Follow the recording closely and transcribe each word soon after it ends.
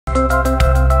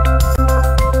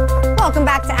Welcome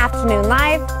back to Afternoon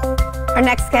Live. Our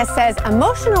next guest says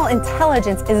emotional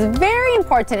intelligence is very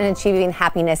important in achieving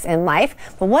happiness in life.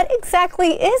 But what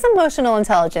exactly is emotional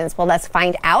intelligence? Well, let's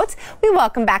find out. We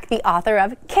welcome back the author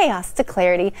of Chaos to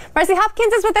Clarity. Marcy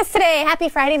Hopkins is with us today. Happy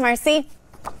Friday, Marcy.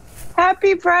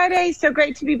 Happy Friday. So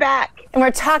great to be back. And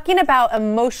we're talking about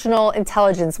emotional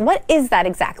intelligence. What is that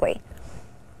exactly?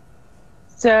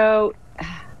 So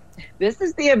this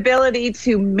is the ability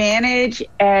to manage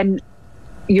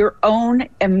your own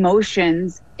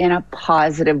emotions in a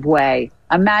positive way.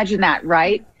 Imagine that,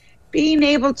 right? Being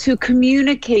able to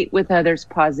communicate with others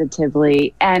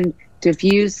positively and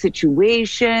diffuse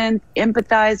situations,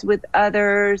 empathize with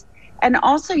others. And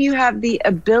also you have the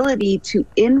ability to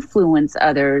influence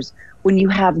others when you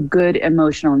have good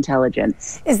emotional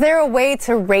intelligence. Is there a way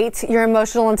to rate your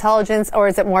emotional intelligence, or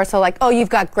is it more so like, oh, you've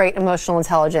got great emotional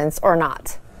intelligence or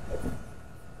not?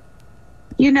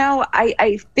 You know,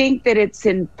 I think that it's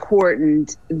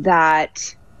important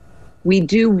that we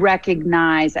do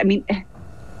recognize, I mean,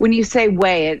 when you say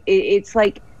weigh it, it's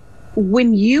like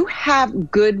when you have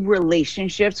good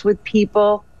relationships with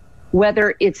people,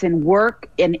 whether it's in work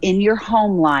and in your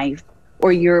home life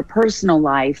or your personal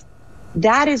life,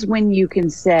 that is when you can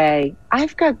say,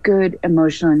 I've got good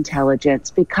emotional intelligence,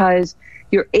 because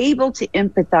you're able to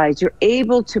empathize, you're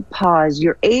able to pause,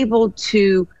 you're able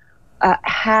to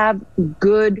have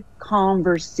good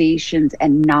conversations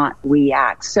and not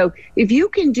react. So if you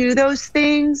can do those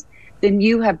things, then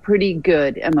you have pretty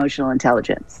good emotional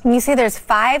intelligence. You say there's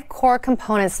 5 core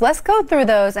components. Let's go through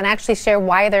those and actually share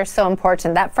why they're so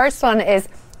important. That first one is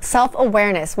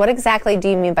self-awareness. What exactly do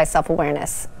you mean by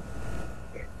self-awareness?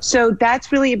 So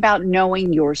that's really about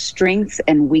knowing your strengths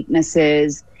and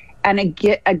weaknesses. And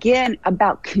again,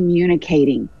 about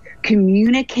communicating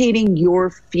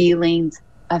your feelings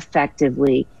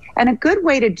effectively. And a good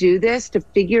way to do this, to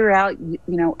figure out,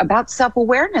 about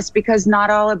self-awareness, because not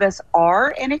all of us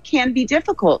are, and it can be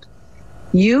difficult.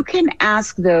 You can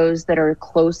ask those that are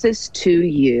closest to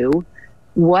you,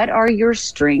 what are your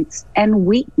strengths and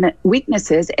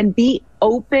weaknesses, and be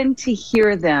open to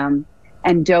hear them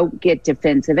and don't get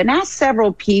defensive. And ask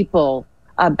several people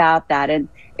about that. And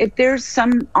if there's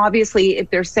if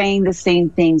they're saying the same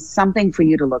things, something for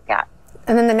you to look at.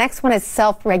 And then the next one is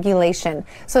self-regulation.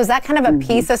 So is that kind of a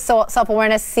piece of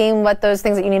self-awareness, seeing what those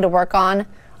things that you need to work on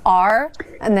are,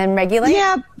 and then regulate?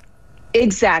 Yeah,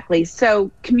 exactly.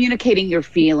 So communicating your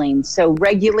feelings, so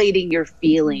regulating your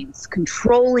feelings,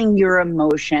 controlling your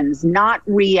emotions, not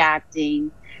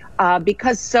reacting.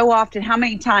 Because so often, how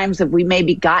many times have we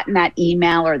maybe gotten that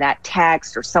email or that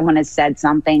text, or someone has said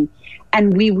something,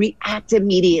 and we react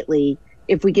immediately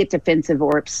if we get defensive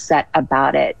or upset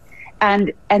about it.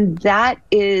 And that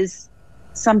is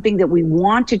something that we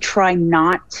want to try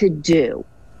not to do.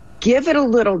 Give it a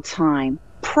little time,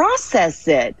 process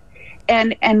it,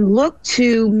 and look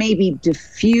to maybe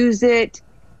diffuse it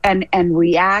and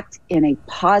react in a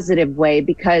positive way.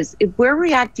 Because if we're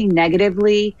reacting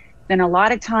negatively, then a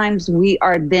lot of times we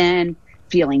are then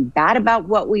feeling bad about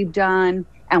what we've done,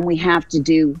 and we have to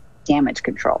do damage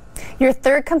control. Your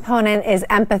third component is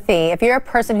empathy. If you're a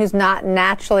person who's not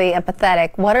naturally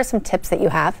empathetic, what are some tips that you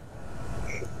have?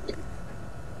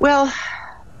 Well,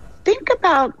 think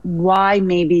about why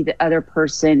maybe the other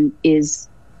person is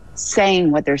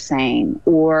saying what they're saying,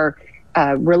 or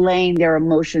relaying their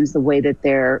emotions the way that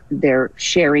they're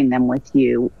sharing them with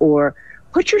you, or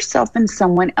put yourself in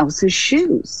someone else's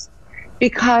shoes.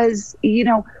 Because,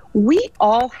 we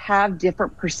all have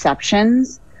different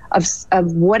perceptions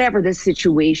of whatever the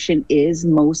situation is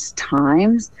most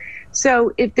times.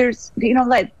 So if there's,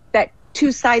 like that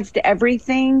 2 sides to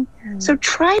everything. So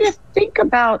try to think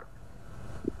about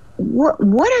what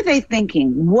are they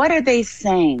thinking? What are they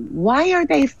saying? Why are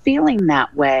they feeling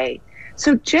that way?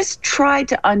 So just try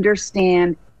to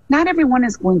understand, not everyone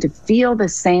is going to feel the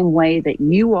same way that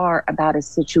you are about a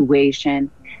situation,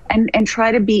 and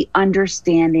try to be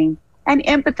understanding and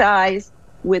empathize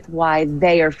with why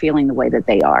they are feeling the way that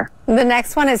they are. The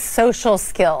next one is social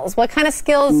skills. What kind of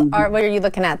skills what are you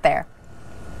looking at there?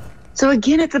 So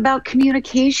again, it's about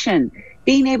communication,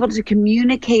 being able to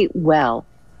communicate well,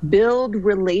 build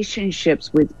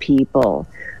relationships with people,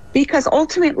 because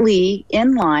ultimately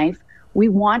in life, we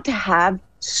want to have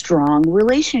strong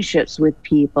relationships with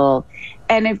people.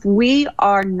 And if we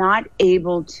are not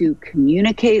able to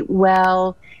communicate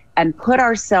well and put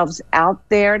ourselves out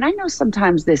there, and I know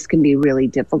sometimes this can be really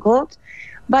difficult,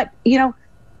 but,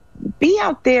 be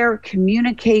out there,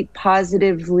 communicate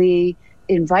positively,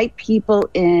 invite people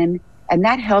in, and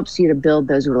that helps you to build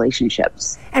those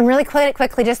relationships. And really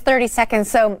quickly, just 30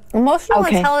 seconds. So emotional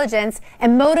intelligence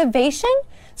and motivation,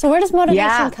 So where does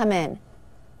motivation come in?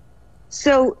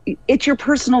 So it's your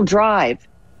personal drive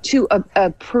to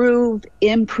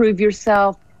improve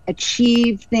yourself,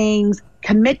 achieve things,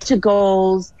 commit to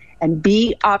goals, and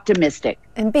be optimistic.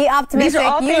 And be optimistic.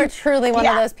 You are truly one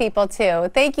of those people too.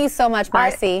 Thank you so much,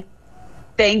 Marcy.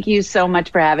 Thank you so much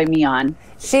for having me on.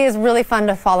 She is really fun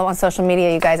to follow on social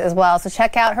media, you guys, as well. So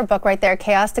check out her book right there,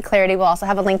 Chaos to Clarity. We'll also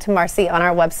have a link to Marcy on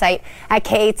our website at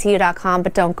KATU.com.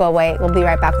 But don't go away. We'll be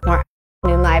right back with more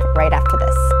Afternoon Live right after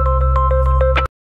this.